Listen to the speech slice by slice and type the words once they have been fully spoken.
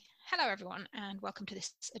Hello everyone and welcome to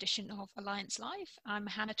this edition of Alliance Live. I'm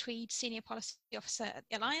Hannah Tweed, Senior Policy Officer at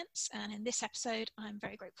the Alliance, and in this episode I'm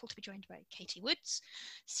very grateful to be joined by Katie Woods,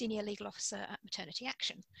 Senior Legal Officer at Maternity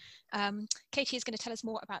Action. Katie is going to tell us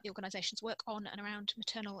more about the organisation's work on and around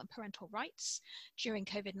maternal and parental rights during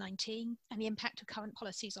COVID-19 and the impact of current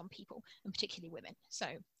policies on people, and particularly women. So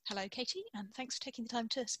hello Katie, and thanks for taking the time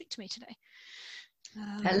to speak to me today.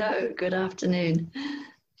 Hello, good afternoon.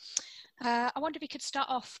 I wonder if you could start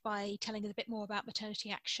off by telling us a bit more about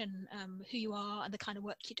Maternity Action, who you are and the kind of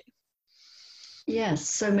work you do. Yes,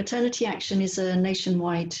 so Maternity Action is a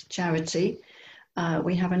nationwide charity.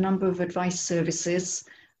 We have a number of advice services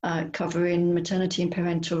covering maternity and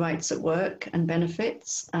parental rights at work and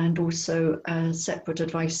benefits, and also a separate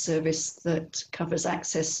advice service that covers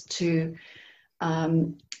access to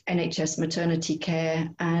NHS maternity care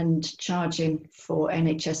and charging for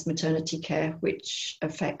NHS maternity care, which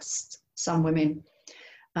affects some women.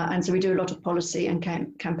 And so we do a lot of policy and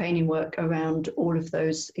campaigning work around all of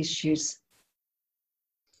those issues.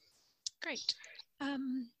 Great.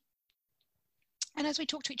 And as we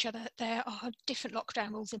talk to each other, there are different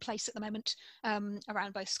lockdown rules in place at the moment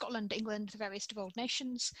around both Scotland, England, the various devolved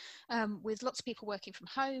nations, with lots of people working from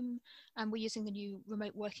home. And we're using the new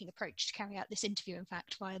remote working approach to carry out this interview, in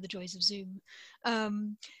fact, via the joys of Zoom.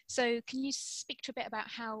 So can you speak to a bit about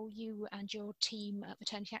how you and your team at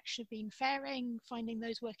Maternity Action have been faring, finding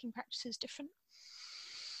those working practices different?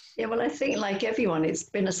 Yeah, well, I think like everyone, it's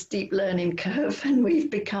been a steep learning curve and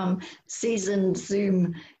we've become seasoned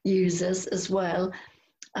Zoom users as well.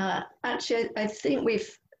 Actually, I think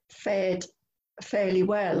we've fared fairly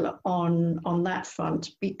well on that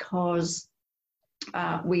front because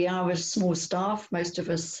we are a small staff. Most of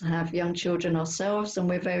us have young children ourselves, and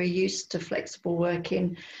we're very used to flexible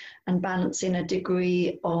working and balancing a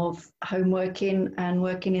degree of home working and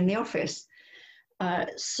working in the office.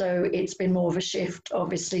 So it's been more of a shift,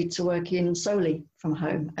 obviously, to working solely from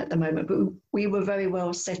home at the moment, but we were very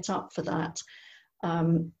well set up for that.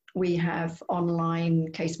 We have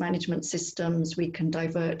online case management systems. We can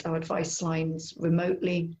divert our advice lines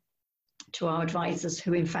remotely to our advisors,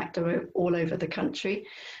 who in fact are all over the country.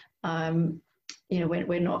 You know,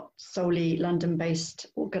 we're not solely London-based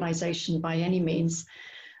organisation by any means.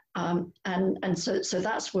 And so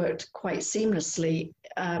that's worked quite seamlessly.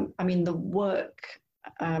 I mean, the work,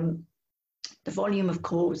 the volume of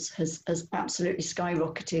calls has absolutely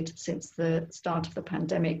skyrocketed since the start of the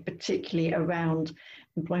pandemic, particularly around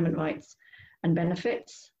employment rights and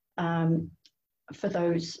benefits for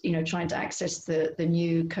those, you know, trying to access the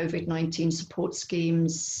new COVID-19 support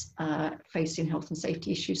schemes, facing health and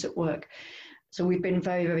safety issues at work. So we've been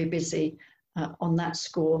very, very busy on that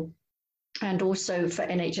score. And also for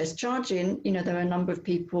NHS charging, you know, there are a number of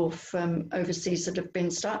people from overseas that have been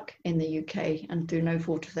stuck in the UK and through no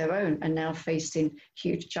fault of their own and now facing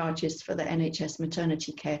huge charges for the NHS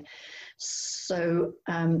maternity care. So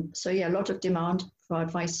yeah, a lot of demand for our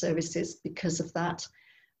advice services because of that.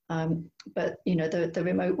 But, you know, the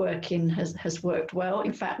remote working has worked well.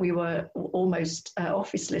 In fact, we were almost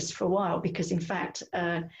officeless for a while because, in fact,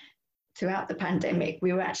 throughout the pandemic,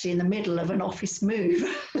 we were actually in the middle of an office move.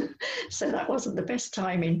 So that wasn't the best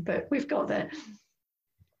timing, but we've got there.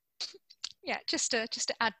 Yeah, just to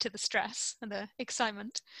add to the stress and the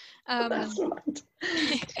excitement. That's right.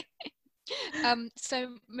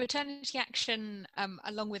 So Maternity Action,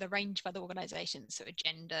 along with a range of other organisations, so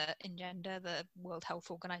Engender, the World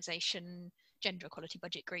Health Organization, Gender Equality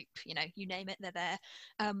Budget Group, you know, you name it, they're there,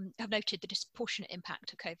 have noted the disproportionate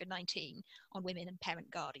impact of COVID-19 on women and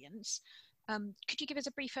parent guardians. Could you give us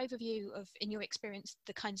a brief overview of, in your experience,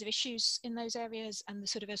 the kinds of issues in those areas and the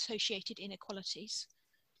sort of associated inequalities?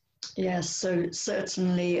 Yes, so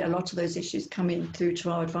certainly a lot of those issues come in through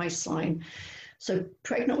to our advice line. So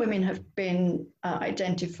pregnant women have been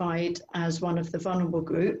identified as one of the vulnerable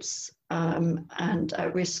groups and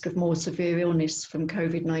at risk of more severe illness from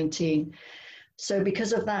COVID-19. So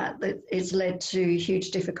because of that, it's led to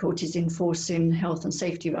huge difficulties in enforcing health and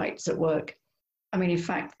safety rights at work. I mean, in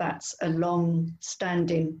fact, that's a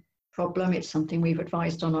long-standing problem. It's something we've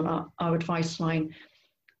advised on our advice line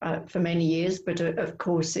for many years, but of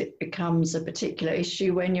course it becomes a particular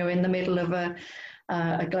issue when you're in the middle of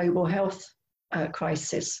a global health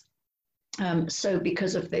crisis. So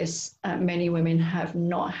because of this, many women have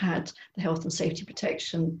not had the health and safety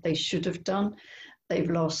protection they should have done.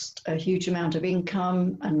 They've lost a huge amount of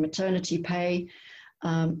income and maternity pay.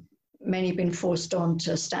 Many have been forced on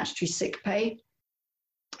to statutory sick pay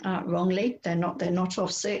wrongly. They're not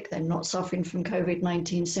off sick, they're not suffering from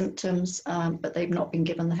COVID-19 symptoms, but they've not been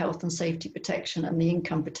given the health and safety protection and the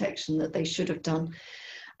income protection that they should have done.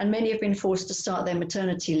 And many have been forced to start their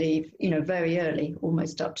maternity leave, very early,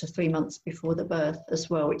 almost up to 3 months before the birth as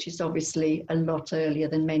well, which is obviously a lot earlier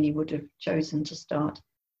than many would have chosen to start.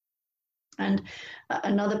 And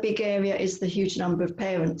another big area is the huge number of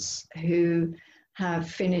parents who have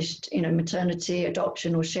finished, maternity,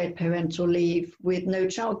 adoption, or shared parental leave with no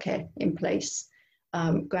childcare in place.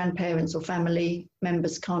 Grandparents or family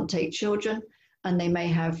members can't take children, and they may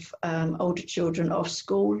have older children off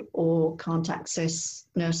school or can't access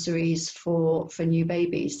nurseries for new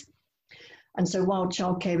babies. And so while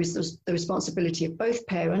childcare is the responsibility of both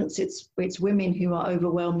parents, it's women who are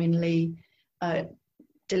overwhelmingly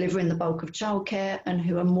delivering the bulk of childcare and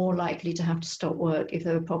who are more likely to have to stop work if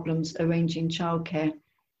there are problems arranging childcare.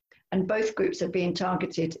 And both groups are being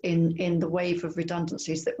targeted in the wave of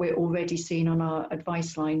redundancies that we're already seeing on our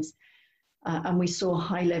advice lines. And we saw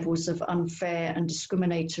high levels of unfair and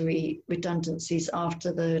discriminatory redundancies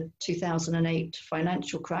after the 2008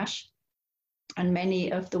 financial crash. And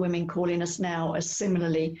many of the women calling us now are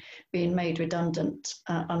similarly being made redundant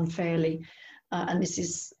unfairly. And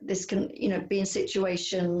this can be in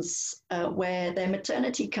situations where their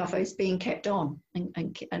maternity cover is being kept on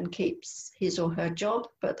and keeps his or her job,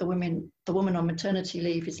 but the woman on maternity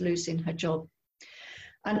leave is losing her job.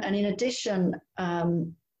 And in addition,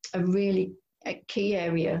 a really key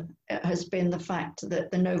area has been the fact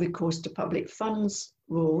that the no recourse to public funds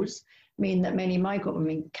rules mean that many migrant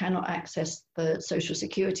women cannot access the social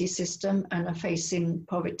security system and are facing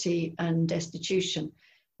poverty and destitution.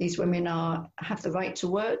 These women have the right to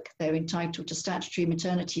work, they're entitled to statutory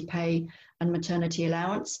maternity pay and maternity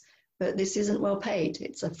allowance, but this isn't well paid.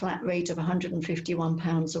 It's a flat rate of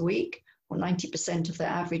 £151 a week, or 90% of their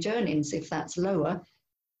average earnings if that's lower,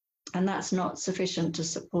 and that's not sufficient to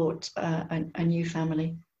support a new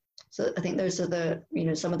family. So I think those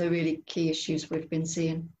are some of the really key issues we've been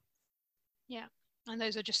seeing. Yeah, and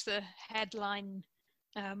those are just the headline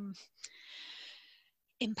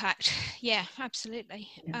impact. Yeah, absolutely.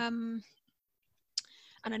 Yeah. And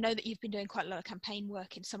I know that you've been doing quite a lot of campaign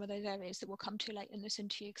work in some of those areas that we'll come to later in this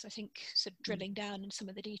interview, because I think sort of drilling down in some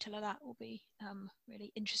of the detail of that will be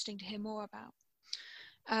really interesting to hear more about.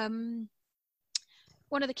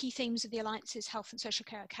 One of the key themes of the Alliance's Health and Social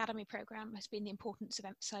Care Academy programme has been the importance of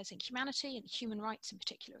emphasising humanity and human rights in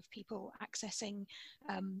particular of people accessing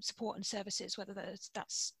support and services, whether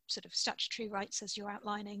that's sort of statutory rights as you're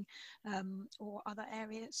outlining or other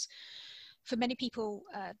areas. For many people,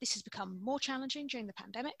 this has become more challenging during the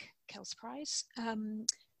pandemic, Kel surprise.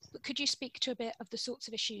 But could you speak to a bit of the sorts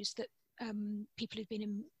of issues that people who've been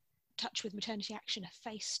in touch with Maternity Action have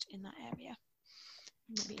faced in that area?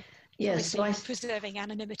 Maybe. Yes, so preserving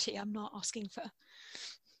anonymity, I'm not asking for.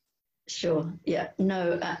 Sure, yeah,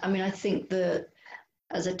 no, I mean, I think that,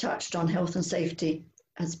 as I touched on, health and safety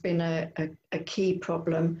has been a key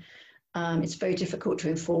problem. It's very difficult to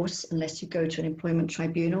enforce unless you go to an employment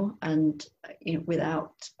tribunal, and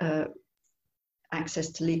without access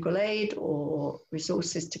to legal aid or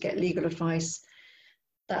resources to get legal advice,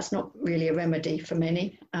 that's not really a remedy for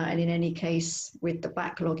many. And in any case, with the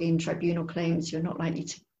backlog in tribunal claims, you're not likely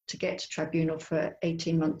to get to tribunal for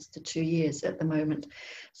 18 months to 2 years at the moment.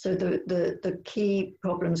 So the key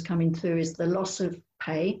problems coming through is the loss of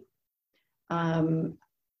pay,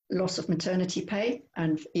 loss of maternity pay,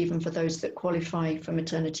 and even for those that qualify for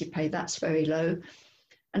maternity pay, that's very low.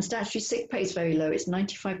 And statutory sick pay is very low. It's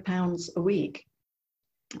 £95 a week.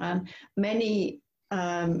 Many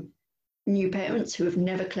new parents who have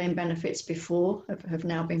never claimed benefits before have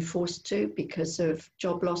now been forced to because of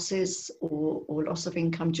job losses or loss of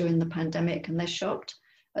income during the pandemic, and they're shocked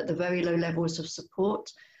at the very low levels of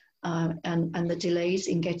support and the delays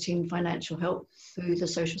in getting financial help through the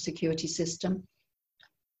social security system.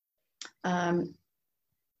 And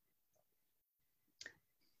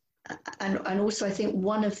also, I think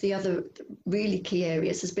one of the other really key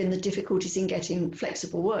areas has been the difficulties in getting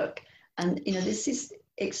flexible work. And, this is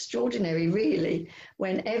extraordinary, really,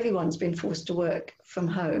 when everyone's been forced to work from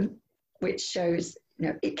home, which shows,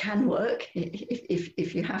 it can work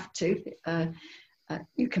if you have to.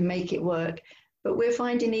 You can make it work. But we're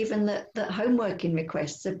finding even that home working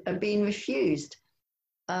requests are being refused.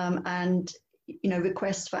 And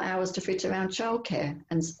requests for hours to fit around childcare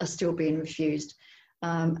and are still being refused.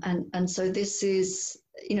 And so this is,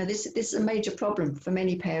 this is a major problem for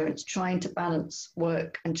many parents trying to balance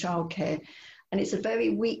work and childcare. And it's a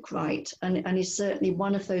very weak right, and is certainly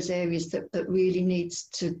one of those areas that really needs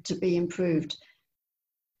to be improved.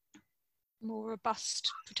 More robust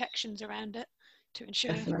protections around it to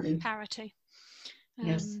ensure Definitely. Parity.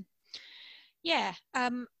 Yes. Yeah,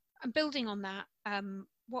 and building on that,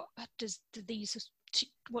 what do these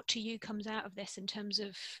what to you comes out of this in terms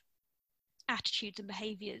of attitudes and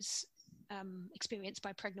behaviours experienced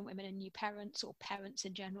by pregnant women and new parents, or parents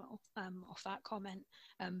in general, off that comment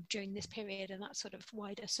during this period, and that sort of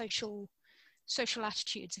wider social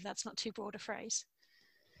attitudes, if that's not too broad a phrase?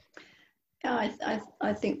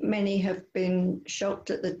 I think many have been shocked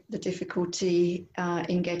at the difficulty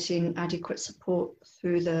in getting adequate support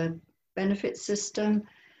through the benefit system.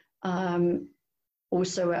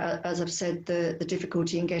 Also, as I've said, the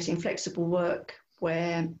difficulty in getting flexible work,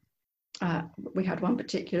 where we had one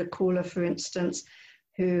particular caller, for instance,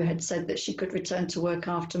 who had said that she could return to work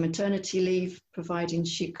after maternity leave, providing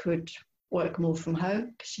she could work more from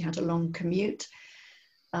home because she had a long commute.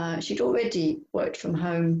 She'd already worked from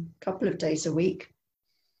home a couple of days a week.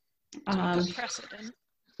 Precedent.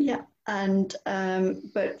 Yeah, and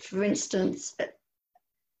but for instance,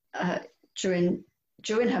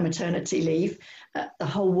 during her maternity leave, the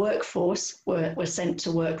whole workforce were sent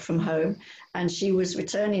to work from home, and she was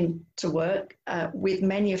returning to work with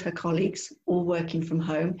many of her colleagues all working from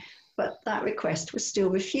home, but that request was still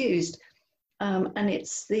refused. And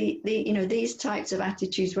it's these types of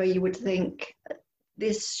attitudes where you would think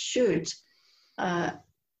this should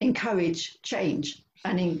encourage change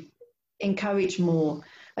and encourage more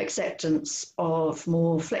acceptance of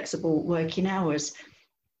more flexible working hours.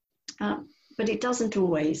 But it doesn't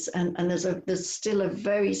always, and there's still a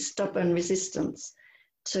very stubborn resistance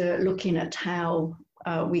to looking at how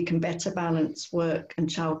we can better balance work and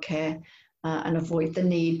childcare and avoid the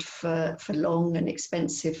need for long and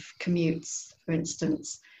expensive commutes, for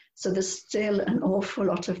instance. So there's still an awful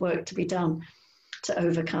lot of work to be done to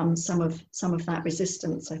overcome some of that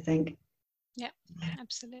resistance, I think. Yeah,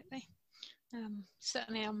 absolutely.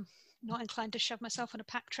 Certainly, I'm not inclined to shove myself on a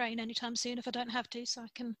packed train anytime soon if I don't have to, so I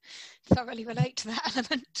can thoroughly relate to that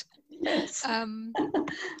element. Yes.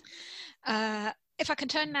 If I can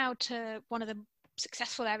turn now to one of the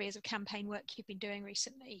successful areas of campaign work you've been doing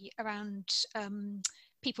recently around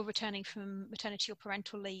people returning from maternity or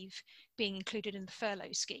parental leave being included in the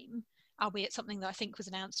furlough scheme, albeit something that I think was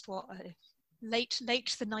announced late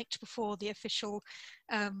the night before the official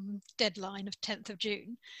deadline of 10th of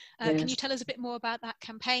June. Yes. Can you tell us a bit more about that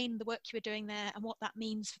campaign, the work you were doing there, and what that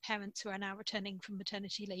means for parents who are now returning from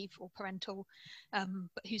maternity leave or parental,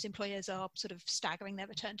 but whose employers are sort of staggering their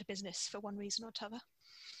return to business for one reason or another?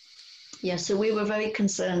 Yeah, so we were very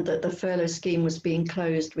concerned that the furlough scheme was being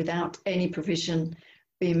closed without any provision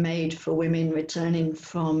being made for women returning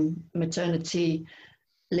from maternity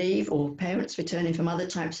leave or parents returning from other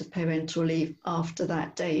types of parental leave after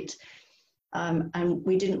that date. And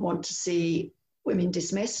we didn't want to see women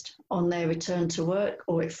dismissed on their return to work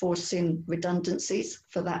or it forcing redundancies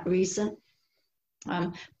for that reason,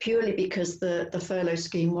 purely because the furlough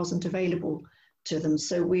scheme wasn't available to them.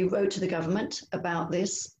 So we wrote to the government about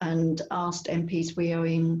this and asked MPs we are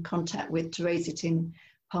in contact with to raise it in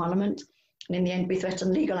Parliament. And in the end, we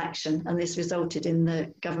threatened legal action, and this resulted in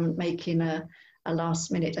the government making a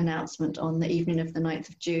last-minute announcement on the evening of the 9th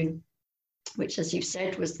of June, which, as you've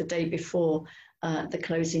said, was the day before the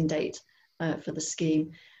closing date for the scheme.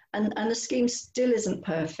 And the scheme still isn't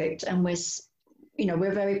perfect, and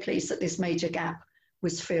we're very pleased that this major gap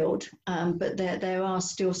was filled, but there are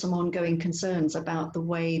still some ongoing concerns about the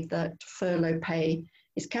way that furlough pay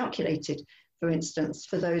is calculated, for instance,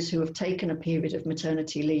 for those who have taken a period of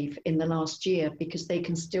maternity leave in the last year, because they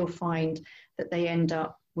can still find that they end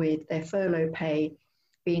up with their furlough pay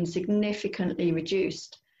being significantly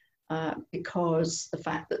reduced because the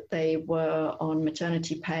fact that they were on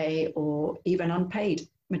maternity pay or even unpaid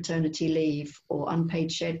maternity leave or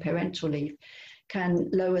unpaid shared parental leave can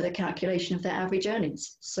lower the calculation of their average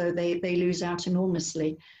earnings. So they lose out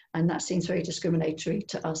enormously, and that seems very discriminatory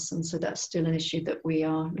to us, and so that's still an issue that we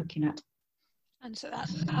are looking at. And so that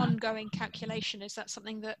ongoing calculation, is that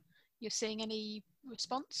something that you're seeing any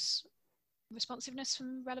responsiveness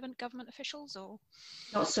from relevant government officials, or?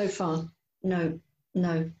 Not so far, no.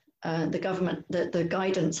 The government, the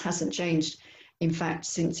guidance hasn't changed, in fact,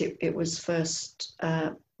 since it was first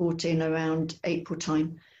brought in around April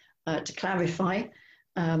time. To clarify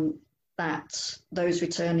that those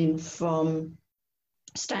returning from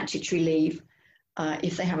statutory leave,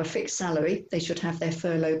 if they have a fixed salary, they should have their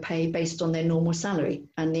furlough pay based on their normal salary,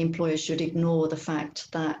 and the employer should ignore the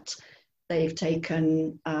fact that they've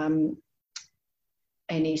taken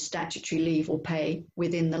any statutory leave or pay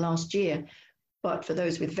within the last year. But for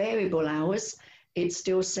those with variable hours, it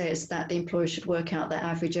still says that the employer should work out their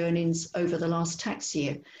average earnings over the last tax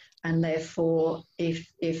year. And therefore,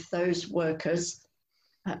 if those workers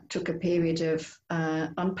took a period of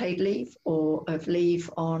unpaid leave or of leave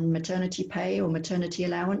on maternity pay or maternity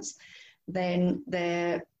allowance, then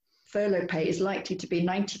their furlough pay is likely to be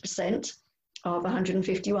 90% of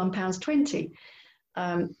 £151.20,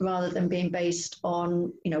 rather than being based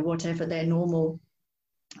on, whatever their normal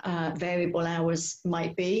variable hours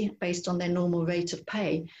might be based on their normal rate of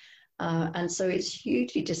pay. And so it's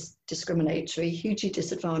hugely discriminatory, hugely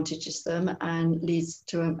disadvantages them, and leads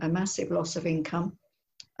to a massive loss of income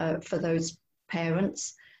for those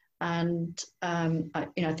parents. And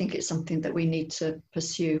I think it's something that we need to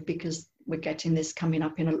pursue, because we're getting this coming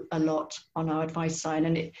up in a lot on our advice side,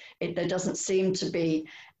 and there doesn't seem to be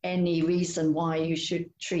any reason why you should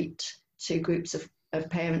treat two groups of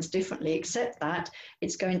parents differently, except that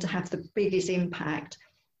it's going to have the biggest impact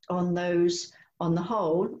on those on the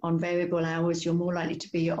whole. On variable hours, you're more likely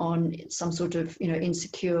to be on some sort of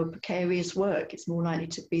insecure, precarious work. It's more likely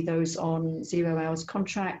to be those on 0 hours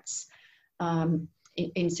contracts,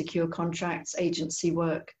 insecure contracts, agency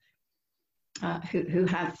work, who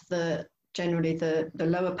have generally the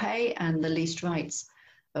lower pay and the least rights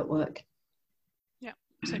at work. Yeah,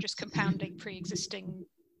 so just compounding pre-existing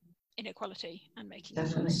inequality and making it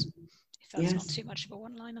Definitely. worse, if that's Yes. not too much of a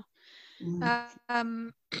one-liner.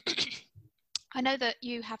 I know that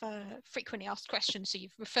you have a frequently asked question, so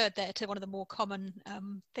you've referred there to one of the more common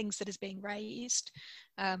things that is being raised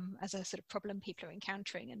as a sort of problem people are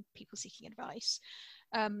encountering and people seeking advice.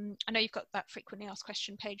 I know you've got that frequently asked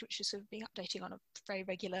question page, which is sort of being updating on a very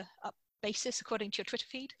regular basis according to your Twitter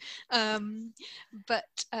feed.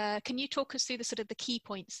 But can you talk us through the key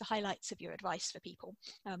points, the highlights of your advice for people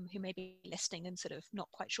who may be listening and sort of not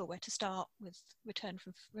quite sure where to start with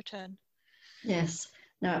return? Yes,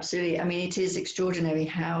 no, absolutely. I mean, it is extraordinary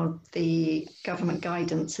how the government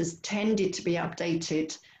guidance has tended to be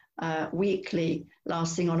updated weekly,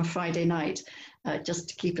 last thing on a Friday night, just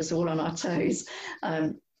to keep us all on our toes.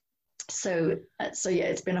 So yeah,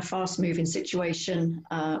 it's been a fast-moving situation.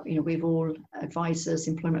 We've all, advisors,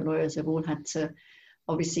 employment lawyers, have all had to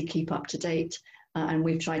obviously keep up to date, and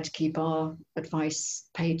we've tried to keep our advice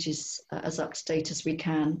pages as up to date as we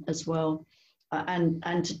can as well, and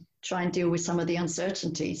to try and deal with some of the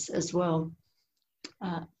uncertainties as well.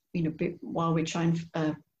 While we try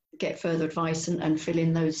and get further advice and fill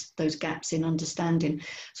in those gaps in understanding.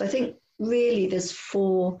 So I think really there's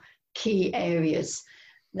 4 key areas.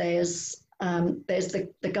 There's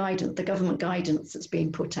the guidance, the government guidance that's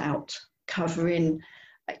being put out, covering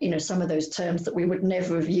some of those terms that we would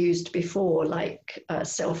never have used before, like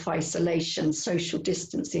self-isolation, social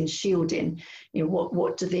distancing, shielding.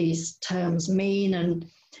 What do these terms mean? And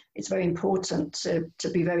it's very important to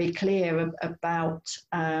be very clear about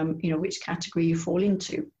which category you fall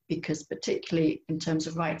into, because particularly in terms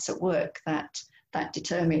of rights at work, that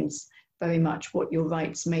determines very much what your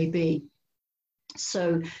rights may be.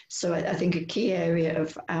 So I think a key area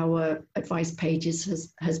of our advice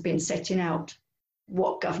pages has been setting out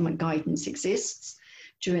what government guidance exists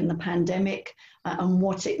during the pandemic and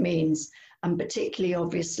what it means, and particularly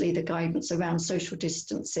obviously the guidance around social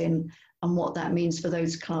distancing and what that means for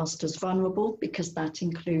those classed as vulnerable, because that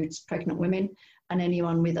includes pregnant women and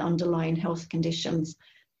anyone with underlying health conditions.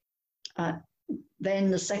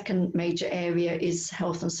 Then the second major area is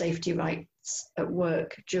health and safety rights at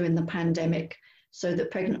work during the pandemic, so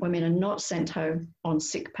that pregnant women are not sent home on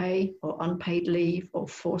sick pay or unpaid leave or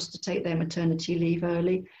forced to take their maternity leave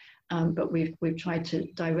early, but we've tried to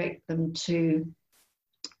direct them to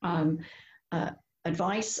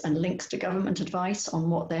advice and links to government advice on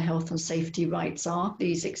what their health and safety rights are.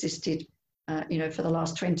 These existed, for the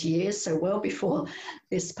last 20 years, so well before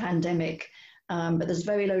this pandemic, but there's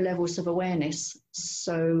very low levels of awareness.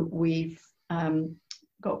 So we've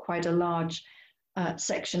got quite a large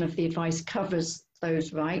section of the advice covers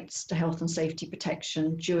those rights to health and safety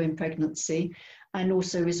protection during pregnancy, and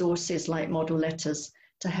also resources like model letters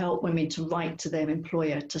to help women to write to their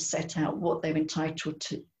employer to set out what they're entitled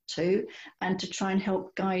to, and to try and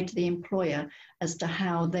help guide the employer as to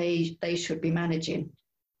how they should be managing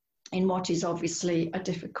in what is obviously a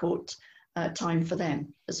difficult time for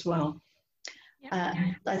them as well.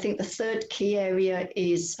 I think the third key area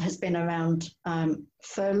has been around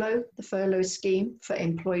furlough, the furlough scheme for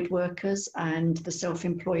employed workers, and the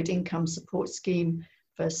self-employed income support scheme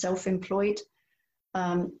for self-employed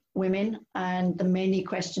women, and the many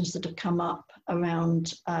questions that have come up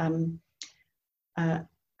around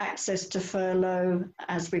access to furlough.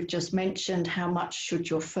 As we've just mentioned, how much should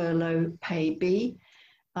your furlough pay be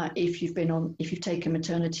if you've taken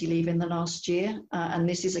maternity leave in the last year? And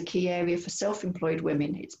this is a key area for self-employed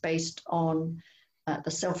women. It's based on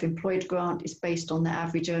the self-employed grant is based on their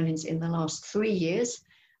average earnings in the last 3 years.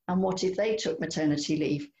 And what if they took maternity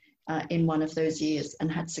leave in one of those years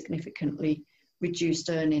and had significantly reduced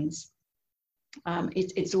earnings?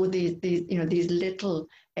 It's all these these little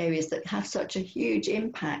areas that have such a huge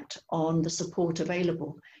impact on the support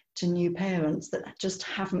available to new parents that just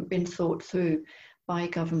haven't been thought through by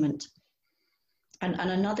government. And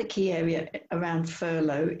another key area around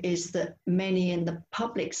furlough is that many in the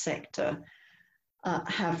public sector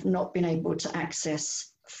have not been able to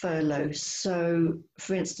access furlough. So,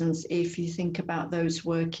 for instance, if you think about those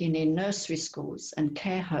working in nursery schools and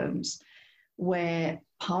care homes, where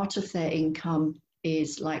part of their income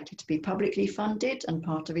is likely to be publicly funded and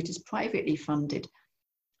part of it is privately funded.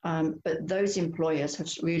 But those employers have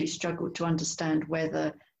really struggled to understand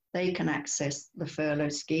whether they can access the furlough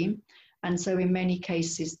scheme. And so in many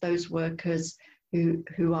cases, those workers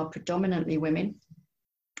who are predominantly women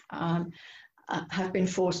have been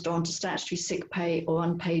forced onto statutory sick pay or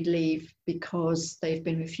unpaid leave because they've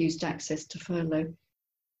been refused access to furlough.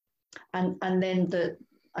 And then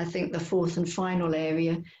I think the fourth and final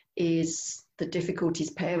area is the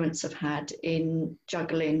difficulties parents have had in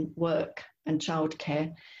juggling work and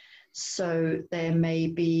childcare. So there may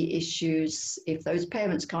be issues if those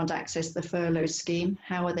parents can't access the furlough scheme.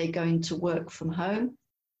 How are they going to work from home?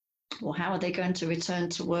 Or how are they going to return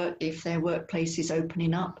to work if their workplace is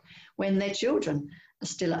opening up when their children are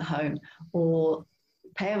still at home, or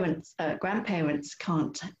grandparents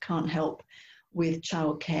can't help with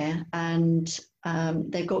childcare, and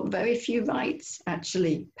they've got very few rights,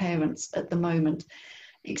 actually, parents at the moment,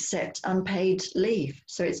 except unpaid leave.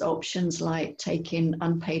 So it's options like taking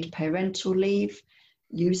unpaid parental leave,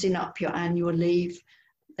 using up your annual leave.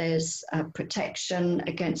 There's protection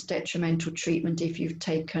against detrimental treatment if you've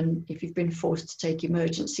been forced to take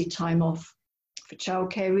emergency time off for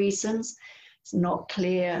childcare reasons. It's not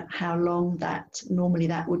clear how long normally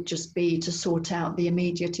that would just be to sort out the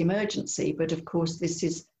immediate emergency, but of course this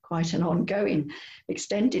is quite an ongoing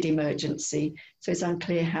extended emergency, so it's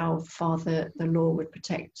unclear how far the law would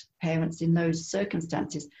protect parents in those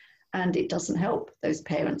circumstances. And it doesn't help those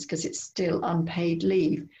parents because it's still unpaid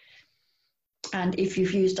leave. And if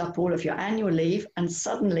you've used up all of your annual leave and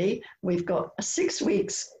suddenly we've got a 6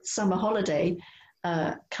 weeks summer holiday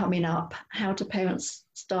coming up, how do parents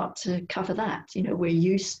start to cover that? You know, we're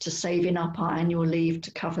used to saving up our annual leave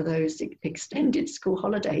to cover those extended school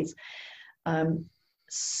holidays.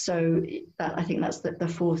 So I think that's the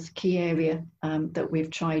fourth key area that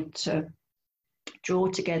we've tried to draw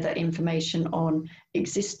together information on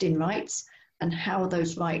existing rights and how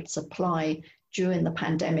those rights apply during the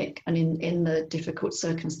pandemic and in the difficult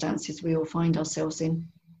circumstances we all find ourselves in.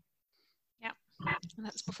 Yeah, and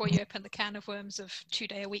that's before you open the can of worms of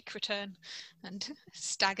 2-day-a-week return and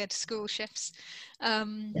staggered school shifts.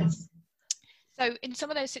 Yes. So in some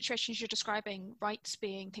of those situations you're describing, rights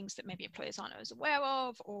being things that maybe employers aren't always aware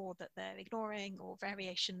of or that they're ignoring, or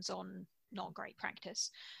variations on not great practice.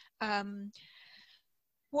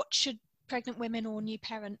 What should pregnant women or new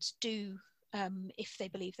parents do if they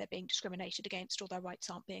believe they're being discriminated against or their rights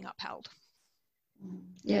aren't being upheld?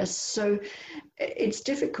 Yes, so it's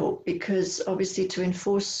difficult because obviously to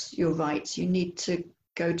enforce your rights, you need to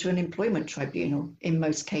go to an employment tribunal in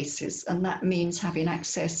most cases, and that means having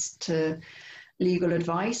access to legal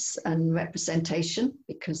advice and representation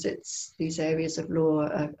because these areas of law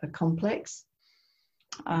are complex.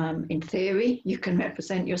 In theory, you can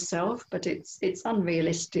represent yourself, but it's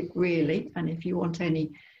unrealistic, really. And if you want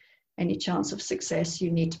any chance of success,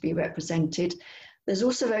 you need to be represented. There's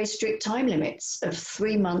also very strict time limits of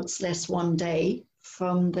 3 months less 1 day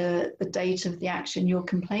from the date of the action you're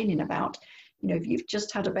complaining about. You know, if you've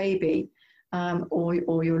just had a baby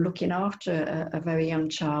or you're looking after a very young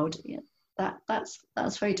child,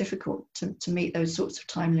 that's very difficult to meet those sorts of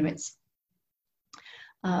time limits.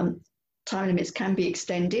 Time limits can be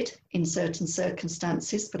extended in certain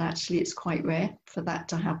circumstances, but actually it's quite rare for that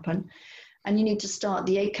to happen. And you need to start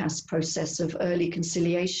the ACAS process of early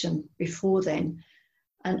conciliation before then.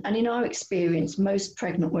 And in our experience, most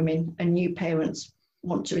pregnant women and new parents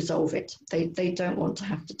want to resolve it. They don't want to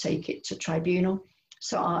have to take it to tribunal.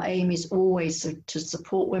 So our aim is always to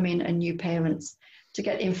support women and new parents to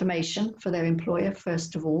get information for their employer,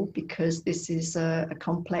 first of all, because this is a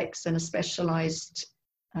complex and a specialist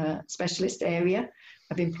area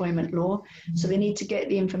of employment law. So they need to get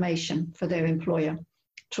the information for their employer,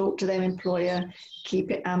 talk to their employer,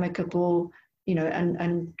 keep it amicable, you know,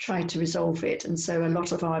 and try to resolve it. And so a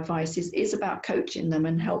lot of our advice is about coaching them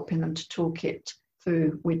and helping them to talk it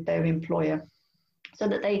through with their employer so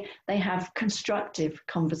that they have constructive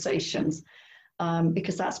conversations,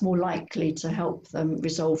 because that's more likely to help them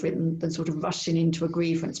resolve it than sort of rushing into a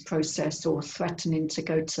grievance process or threatening to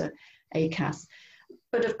go to ACAS.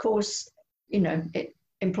 But of course, you know,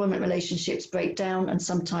 employment relationships break down, and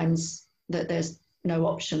sometimes that there's no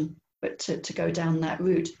option but to go down that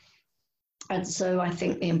route. And so I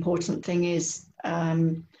think the important thing is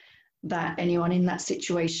that anyone in that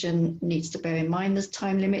situation needs to bear in mind there's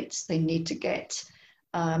time limits. They need to get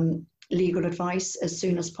legal advice as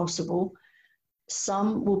soon as possible.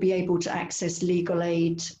 Some will be able to access legal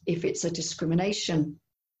aid if it's a discrimination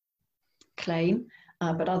claim,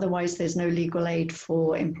 but otherwise there's no legal aid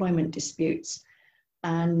for employment disputes.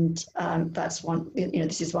 And that's one,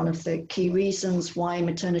 this is one of the key reasons why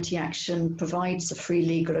Maternity Action provides a free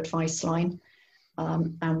legal advice line.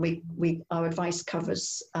 And our advice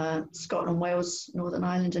covers Scotland, Wales, Northern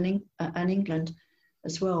Ireland and England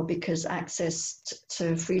as well, because access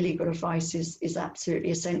to free legal advice is absolutely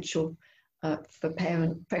essential for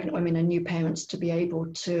pregnant women and new parents to be able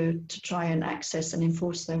to try and access and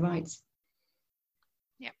enforce their rights.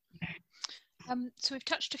 Yeah. So we've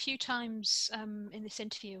touched a few times in this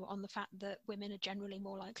interview on the fact that women are generally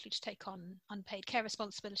more likely to take on unpaid care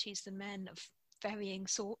responsibilities than men of varying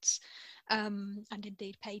sorts, and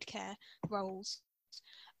indeed paid care roles,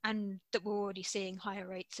 and that we're already seeing higher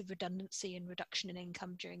rates of redundancy and reduction in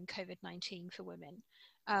income during COVID-19 for women.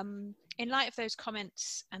 In light of those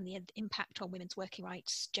comments and the impact on women's working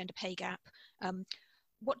rights, gender pay gap,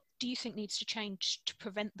 what do you think needs to change to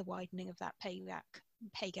prevent the widening of that pay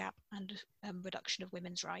gap and reduction of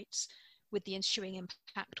women's rights, with the ensuing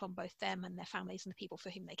impact on both them and their families and the people for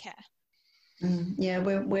whom they care? Yeah,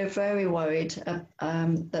 we're very worried that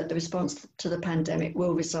the response to the pandemic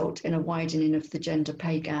will result in a widening of the gender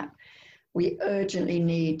pay gap. We urgently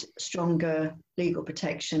need stronger legal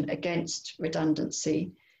protection against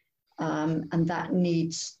redundancy, and that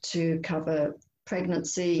needs to cover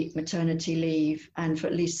pregnancy, maternity leave, and for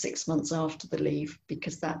at least 6 months after the leave,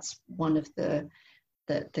 because that's one of the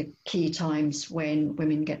key times when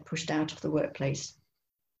women get pushed out of the workplace.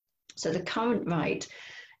 So the current right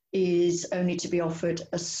is only to be offered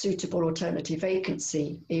a suitable alternative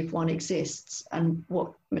vacancy if one exists. And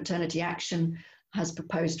what Maternity Action has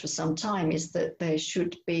proposed for some time is that there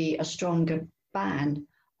should be a stronger ban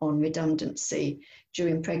on redundancy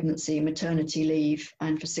during pregnancy, maternity leave,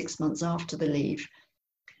 and for 6 months after the leave,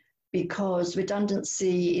 because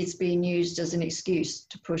redundancy is being used as an excuse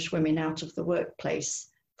to push women out of the workplace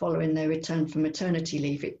following their return from maternity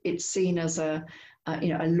leave. It's seen as a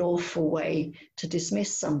lawful way to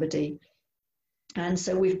dismiss somebody. And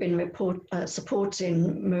so we've been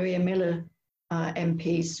supporting Maria Miller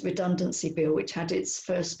MP's redundancy bill, which had its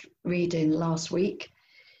first reading last week,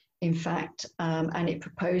 in fact, and it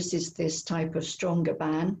proposes this type of stronger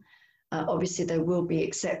ban. Obviously, there will be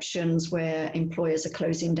exceptions where employers are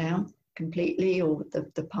closing down completely, or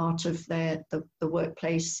the part of the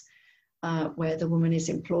workplace where the woman is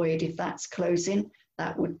employed, if that's closing,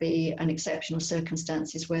 that would be an exceptional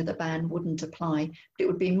circumstances where the ban wouldn't apply. But it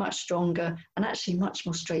would be much stronger and actually much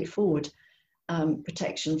more straightforward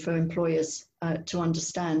protection for employers to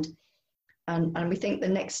understand. And we think the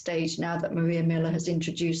next stage, now that Maria Miller has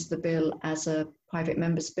introduced the bill as a private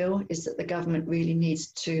member's bill, is that the government really needs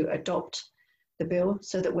to adopt the bill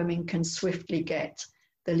so that women can swiftly get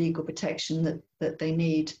the legal protection that they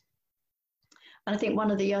need. And I think one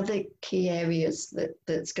of the other key areas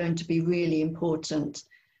that's going to be really important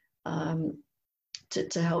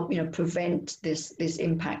to help prevent this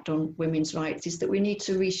impact on women's rights is that we need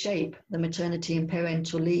to reshape the maternity and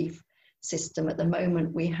parental leave system. At the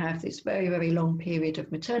moment, we have this very, very long period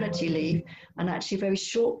of maternity leave and actually a very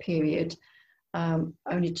short period,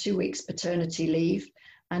 only 2 weeks paternity leave,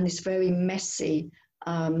 and this very messy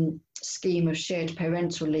scheme of shared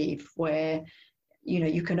parental leave where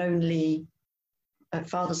you can only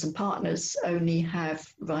fathers and partners only have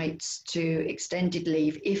rights to extended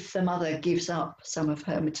leave if the mother gives up some of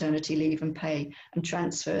her maternity leave and pay and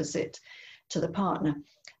transfers it to the partner.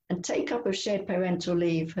 And take up of shared parental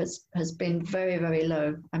leave has been very, very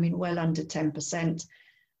low. I mean, well under 10%.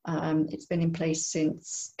 It's been in place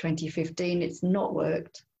since 2015. It's not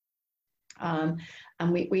worked. And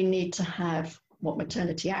we need to have what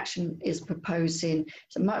Maternity Action is proposing.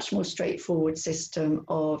 It's a much more straightforward system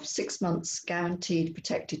of 6 months guaranteed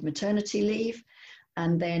protected maternity leave,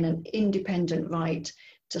 and then an independent right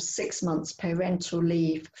to 6 months parental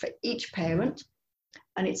leave for each parent.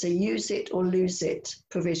 And it's a use it or lose it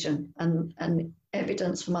provision. And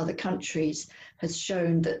evidence from other countries has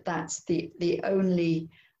shown that that's the only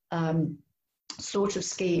sort of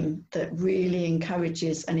scheme that really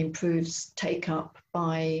encourages and improves take up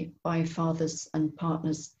by fathers and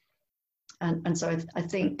partners. And so I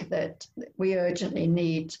think that we urgently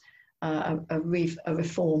need a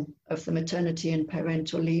reform of the maternity and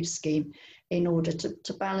parental leave scheme in order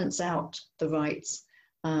to balance out the rights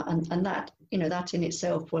and that, that in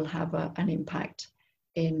itself will have an impact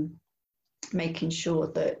in making sure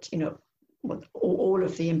that, all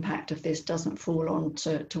of the impact of this doesn't fall on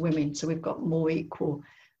to women. So we've got more equal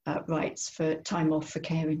rights for time off for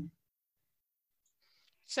caring.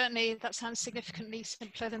 Certainly, that sounds significantly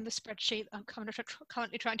simpler than the spreadsheet I'm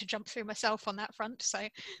currently trying to jump through myself on that front. So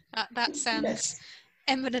that sounds Yes.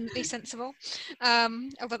 eminently sensible,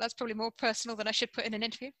 although that's probably more personal than I should put in an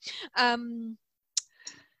interview.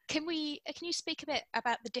 Can you speak a bit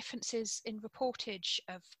about the differences in reportage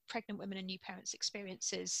of pregnant women and new parents'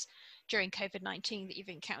 experiences during COVID-19 that you've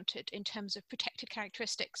encountered in terms of protected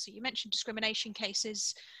characteristics? So you mentioned discrimination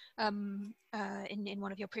cases in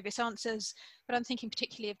one of your previous answers, but I'm thinking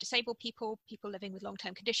particularly of disabled people, people living with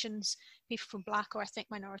long-term conditions, people from Black or ethnic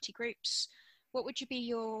minority groups. What would be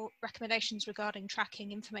your recommendations regarding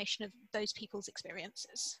tracking information of those people's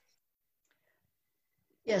experiences?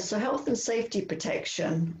 Yes, so health and safety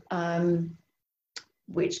protection,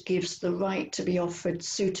 which gives the right to be offered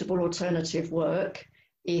suitable alternative work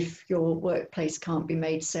if your workplace can't be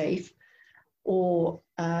made safe, or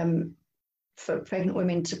for pregnant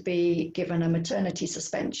women to be given a maternity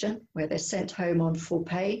suspension where they're sent home on full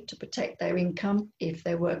pay to protect their income if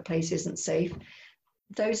their workplace isn't safe.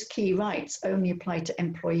 Those key rights only apply to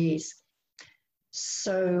employees.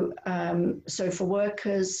 So, for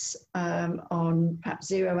workers on perhaps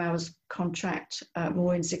 0 hours contract,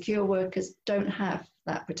 more insecure workers don't have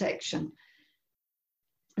that protection.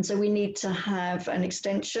 And so we need to have an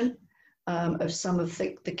extension of some of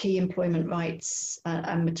the key employment rights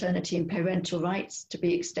and maternity and parental rights to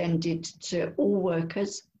be extended to all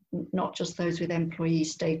workers, not just those with employee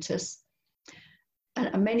status.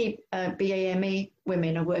 And many BAME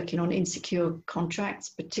women are working on insecure contracts,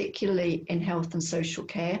 particularly in health and social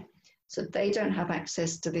care. So they don't have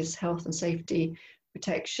access to this health and safety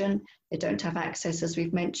protection. They don't have access, as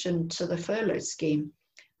we've mentioned, to the furlough scheme.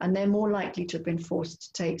 And they're more likely to have been forced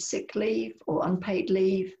to take sick leave or unpaid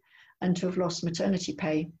leave and to have lost maternity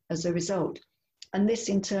pay as a result. And this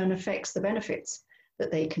in turn affects the benefits that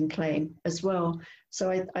they can claim as well.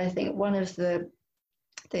 So I think one of the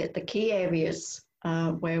key areas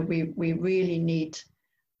where we really need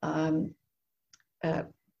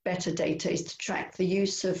better data is to track the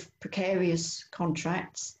use of precarious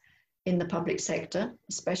contracts in the public sector,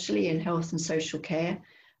 especially in health and social care,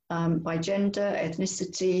 by gender,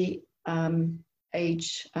 ethnicity,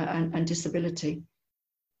 age, and disability.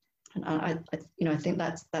 And I think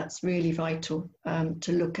that's really vital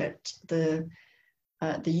to look at the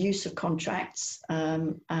use of contracts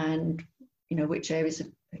and which areas of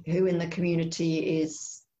who in the community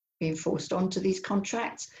is being forced onto these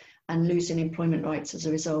contracts and losing employment rights as a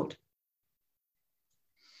result.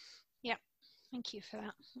 Yeah, thank you for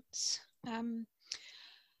that.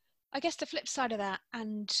 I guess the flip side of that,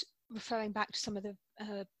 and referring back to some of the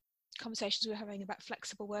conversations we were having about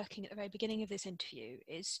flexible working at the very beginning of this interview,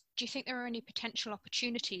 is do you think there are any potential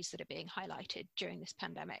opportunities that are being highlighted during this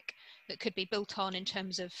pandemic that could be built on in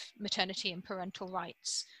terms of maternity and parental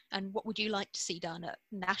rights? And what would you like to see done at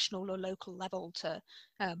national or local level to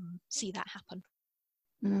see that happen?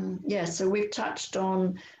 So we've touched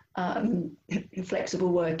on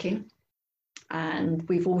flexible working, and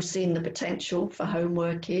we've all seen the potential for home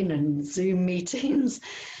working and Zoom meetings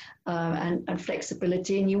and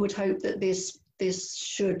flexibility. And you would hope that this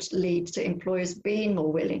should lead to employers being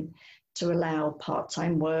more willing to allow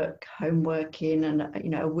part-time work, home working, and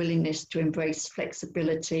a willingness to embrace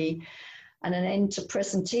flexibility and an end to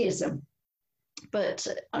presenteeism. But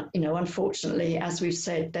unfortunately, as we've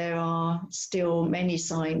said, there are still many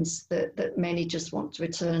signs that many just want to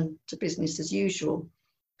return to business as usual.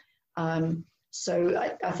 So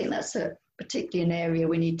I think that's particularly an area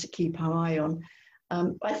we need to keep our eye on.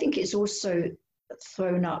 I think it's also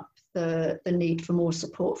thrown up the need for more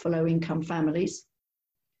support for low-income families.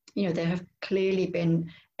 There have clearly been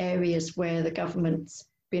areas where the government's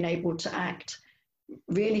been able to act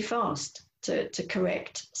really fast to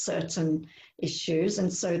correct certain issues.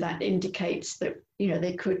 And so that indicates that,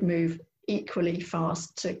 they could move equally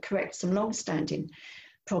fast to correct some long-standing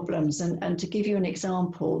problems. And to give you an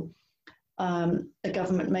example, the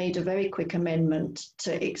government made a very quick amendment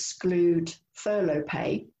to exclude furlough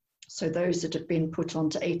pay, so those that have been put on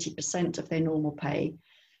to 80% of their normal pay,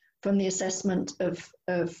 from the assessment of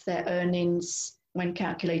their earnings when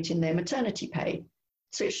calculating their maternity pay.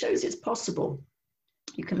 So it shows it's possible.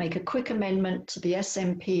 You can make a quick amendment to the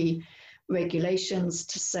SMP regulations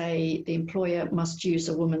to say the employer must use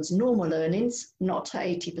a woman's normal earnings, not her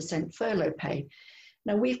 80% furlough pay.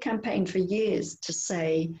 Now, we've campaigned for years to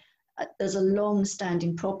say there's a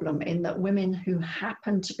long-standing problem in that women who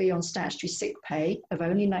happen to be on statutory sick pay of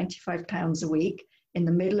only £95 a week in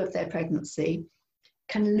the middle of their pregnancy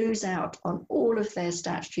can lose out on all of their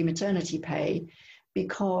statutory maternity pay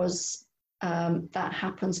because that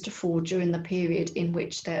happens to fall during the period in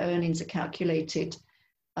which their earnings are calculated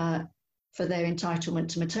for their entitlement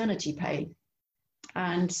to maternity pay.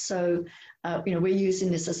 And so, we're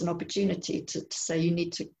using this as an opportunity to say you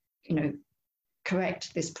need to,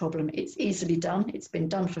 correct this problem. It's easily done. It's been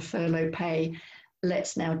done for furlough pay.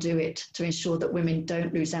 Let's now do it to ensure that women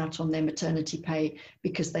don't lose out on their maternity pay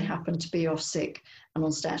because they happen to be off sick and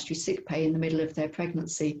on statutory sick pay in the middle of their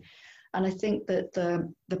pregnancy. And I think that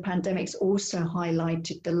the pandemic's also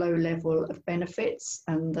highlighted the low level of benefits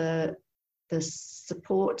and the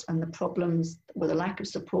support and the problems, well, the lack of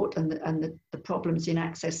support and the problems in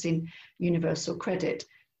accessing universal credit.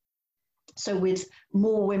 So with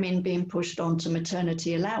more women being pushed onto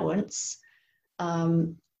maternity allowance,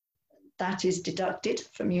 that is deducted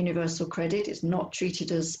from universal credit. It's not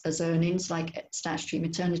treated as earnings like statutory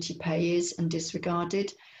maternity pay is and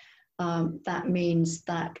disregarded. That means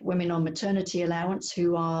that women on maternity allowance,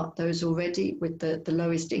 who are those already with the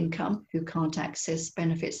lowest income, who can't access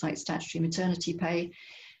benefits like statutory maternity pay,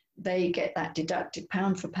 they get that deducted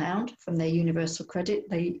pound for pound from their universal credit.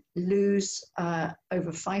 They lose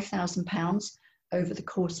over £5,000 over the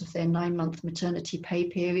course of their 9-month maternity pay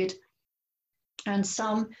period. And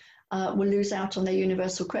some will lose out on their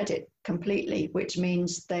universal credit completely, which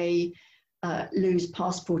means they lose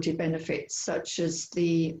passported benefits such as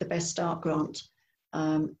the Best Start grant,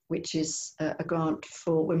 which is a grant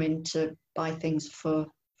for women to buy things for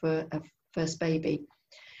a first baby.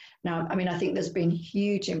 Now, I think there's been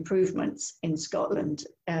huge improvements in Scotland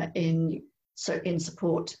in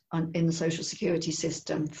support in the social security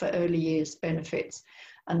system for early years benefits.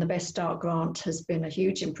 And the Best Start grant has been a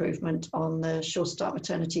huge improvement on the Sure Start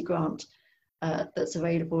maternity grant that's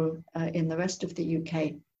available in the rest of the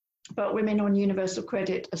UK. But women on universal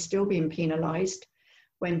credit are still being penalised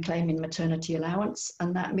when claiming maternity allowance,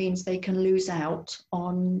 and that means they can lose out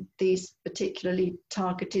on these particularly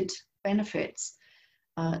targeted benefits.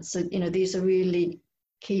 So, these are really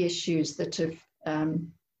key issues that have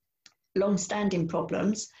long-standing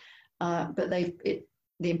problems, but the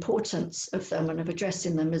importance of them and of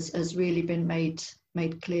addressing them has really been made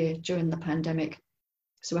clear during the pandemic.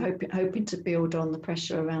 So we're hoping to build on the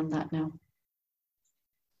pressure around that now.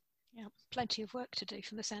 Yeah, plenty of work to do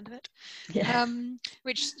from the sound of it. Yeah.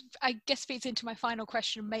 Which I guess feeds into my final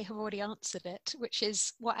question, may have already answered it, which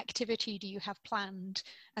is what activity do you have planned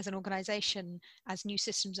as an organisation as new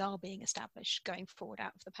systems are being established going forward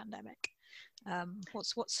out of the pandemic?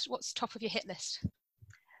 What's top of your hit list?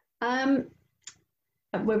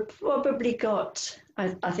 We've probably got,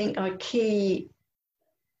 I think our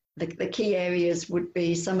the key areas would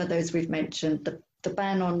be some of those we've mentioned, the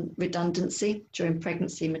ban on redundancy during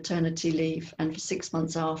pregnancy, maternity leave, and for 6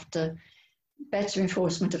 months after, better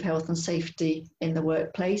enforcement of health and safety in the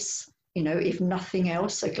workplace. If nothing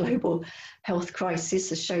else, a global health crisis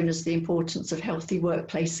has shown us the importance of healthy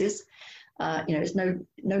workplaces. It's no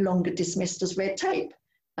longer dismissed as red tape.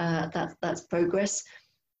 That's progress.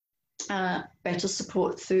 Better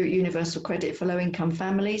support through universal credit for low-income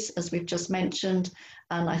families, as we've just mentioned.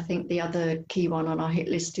 And I think the other key one on our hit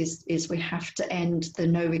list is we have to end the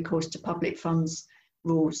no recourse to public funds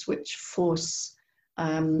rules, which force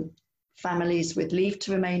families with leave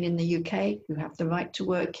to remain in the UK who have the right to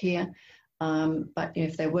work here. But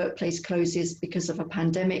if their workplace closes because of a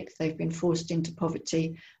pandemic, they've been forced into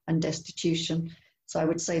poverty and destitution. So I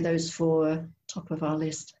would say those four are top of our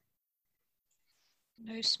list.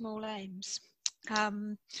 No small aims.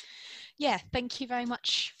 Yeah, thank you very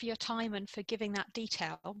much for your time and for giving that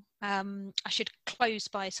detail. I should close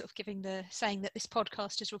by sort of saying that this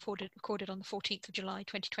podcast is recorded on the 14th of July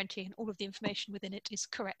 2020, and all of the information within it is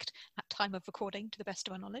correct at time of recording to the best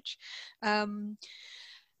of our knowledge.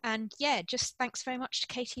 And yeah, just thanks very much to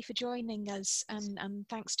Katie for joining us, and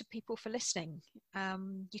thanks to people for listening.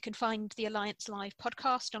 You can find the Alliance Live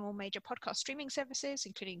podcast on all major podcast streaming services,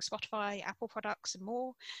 including Spotify, Apple products, and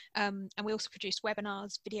more. And we also produce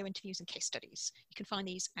webinars, video interviews, and case studies. You can find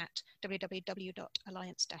these at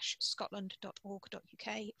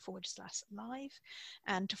www.alliance-scotland.org.uk/live.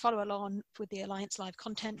 And to follow along with the Alliance Live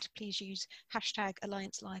content, please use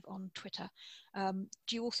 #AllianceLive on Twitter. Do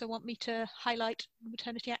you also want me to highlight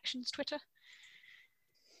Maternity Action's Twitter?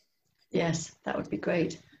 Yes, that would be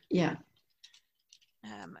great. Yeah.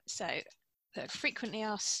 So the frequently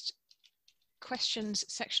asked questions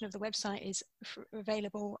section of the website is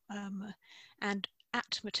available, and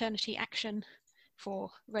at Maternity Action for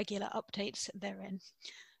regular updates therein.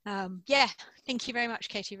 Yeah, thank you very much,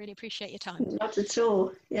 Katie. Really appreciate your time. Not at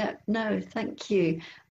all. Yeah, no, thank you.